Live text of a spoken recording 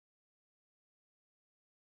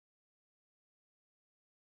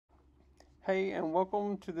Hey, and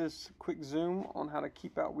welcome to this quick Zoom on how to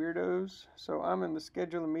keep out weirdos. So I'm in the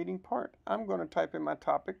schedule a meeting part. I'm going to type in my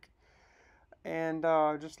topic, and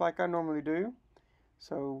just like I normally do.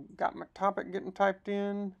 So got my topic getting typed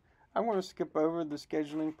in. I'm going to skip over the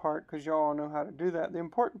scheduling part because y'all all know how to do that. The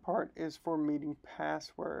important part is for meeting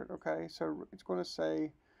password. Okay, so it's going to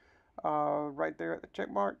say right there at the check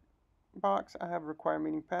mark box, I have require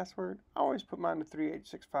meeting password. I always put mine to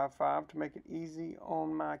 38655 to make it easy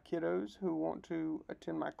on my kiddos who want to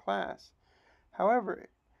attend my class. However,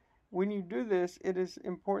 when you do this, it is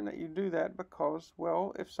important that you do that because,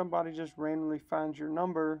 well, if somebody just randomly finds your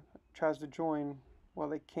number, tries to join, well,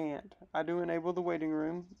 they can't. I do enable the waiting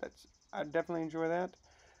room. I definitely enjoy that.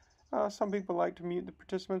 Some people like to mute the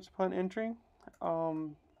participants upon entry,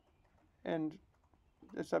 and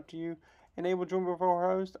it's up to you. Enable join before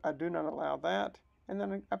host, I do not allow that. And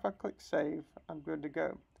then if I click save, I'm good to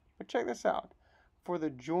go. But check this out. For the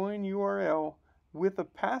join URL with a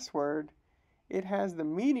password, it has the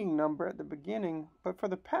meeting number at the beginning, but for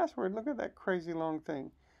the password, look at that crazy long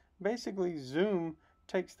thing. Basically, Zoom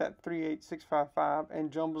takes that 38655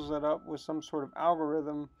 and jumbles it up with some sort of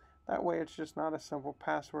algorithm. That way it's just not a simple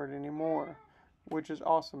password anymore, which is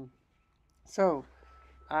awesome. So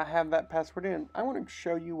I have that password in. I want to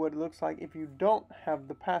show you what it looks like if you don't have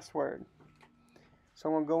the password. So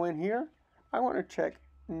I'm going to go in here. I want to check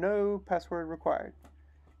no password required.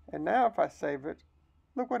 And now if I save it,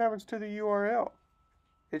 look what happens to the URL.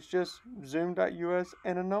 It's just zoom.us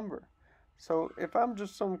and a number. So if I'm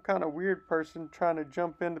just some kind of weird person trying to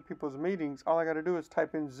jump into people's meetings, all I got to do is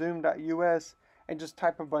type in zoom.us and just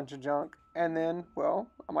type a bunch of junk, and then, well,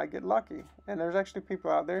 I might get lucky. And there's actually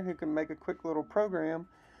people out there who can make a quick little program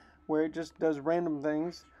where it just does random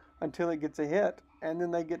things until it gets a hit, and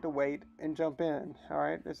then they get to wait and jump in. All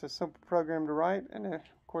right, it's a simple program to write, and of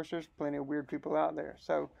course there's plenty of weird people out there.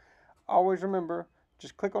 So always remember,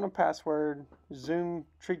 just click on a password. Zoom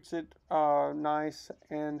treats it nice,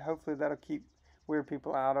 and hopefully that'll keep weird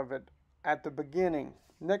people out of it at the beginning.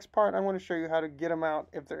 Next part, I want to show you how to get them out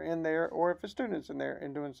if they're in there or if a student's in there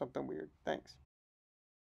and doing something weird. Thanks.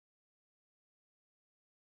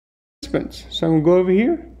 So I'm going to go over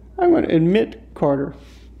here. I'm going to admit Carter.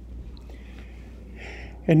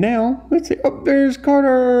 And now, let's see. Oh, there's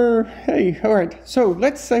Carter. Hey, all right. So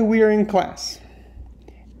let's say we are in class.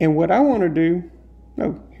 And what I want to do,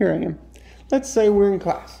 oh, here I am. Let's say we're in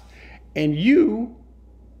class. And you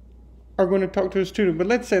are going to talk to a student. But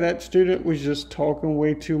let's say that student was just talking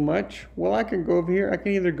way too much. Well, I can go over here. I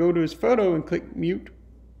can either go to his photo and click mute.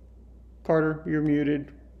 Carter, you're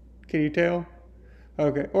muted. Can you tell?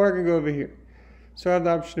 Okay. Or I can go over here. So I have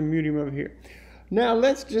the option to mute him over here. Now,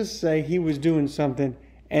 let's just say he was doing something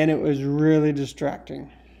and it was really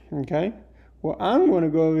distracting. Okay? Well, I'm going to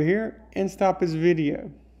go over here and stop his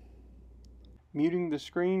video. Muting the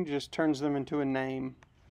screen just turns them into a name.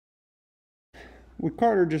 With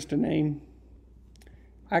Carter just a name,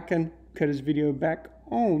 I can cut his video back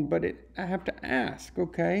on, but I have to ask,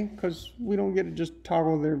 okay? Because we don't get to just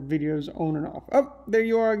toggle their videos on and off. Oh, there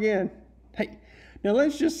you are again. Hey, now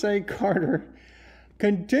let's just say Carter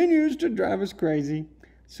continues to drive us crazy,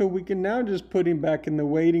 so we can now just put him back in the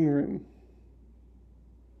waiting room.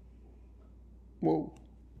 Whoa.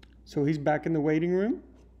 So he's back in the waiting room.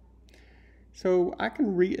 So I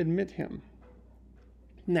can readmit him.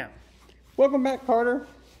 Now, welcome back, Carter.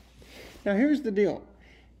 Now here's the deal.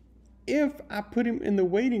 If I put him in the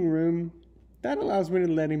waiting room, that allows me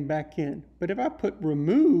to let him back in. But if I put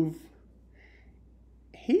remove,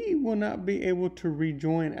 he will not be able to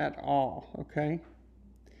rejoin at all, okay?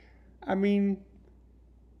 I mean,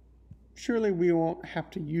 surely we won't have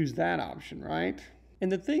to use that option, right?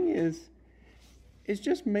 And the thing is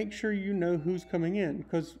just make sure you know who's coming in,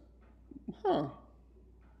 because,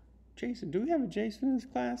 Jason, do we have a Jason in this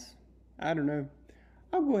class? I don't know.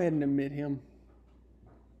 I'll go ahead and admit him.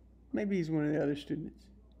 Maybe he's one of the other students.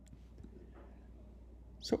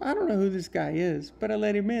 So I don't know who this guy is, but I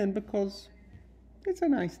let him in because it's a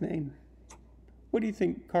nice name. What do you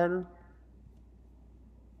think, Carter?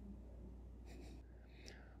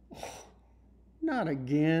 Oh, not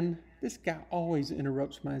again. This guy always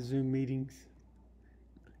interrupts my Zoom meetings.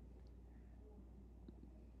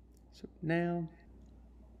 So now,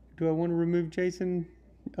 do I want to remove Jason?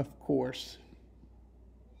 Of course.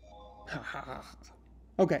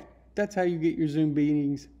 Okay, that's how you get your Zoom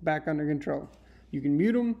meetings back under control. You can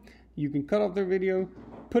mute them, you can cut off their video,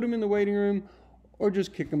 put them in the waiting room, or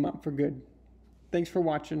just kick them out for good. Thanks for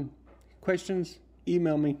watching. Questions?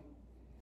 Email me.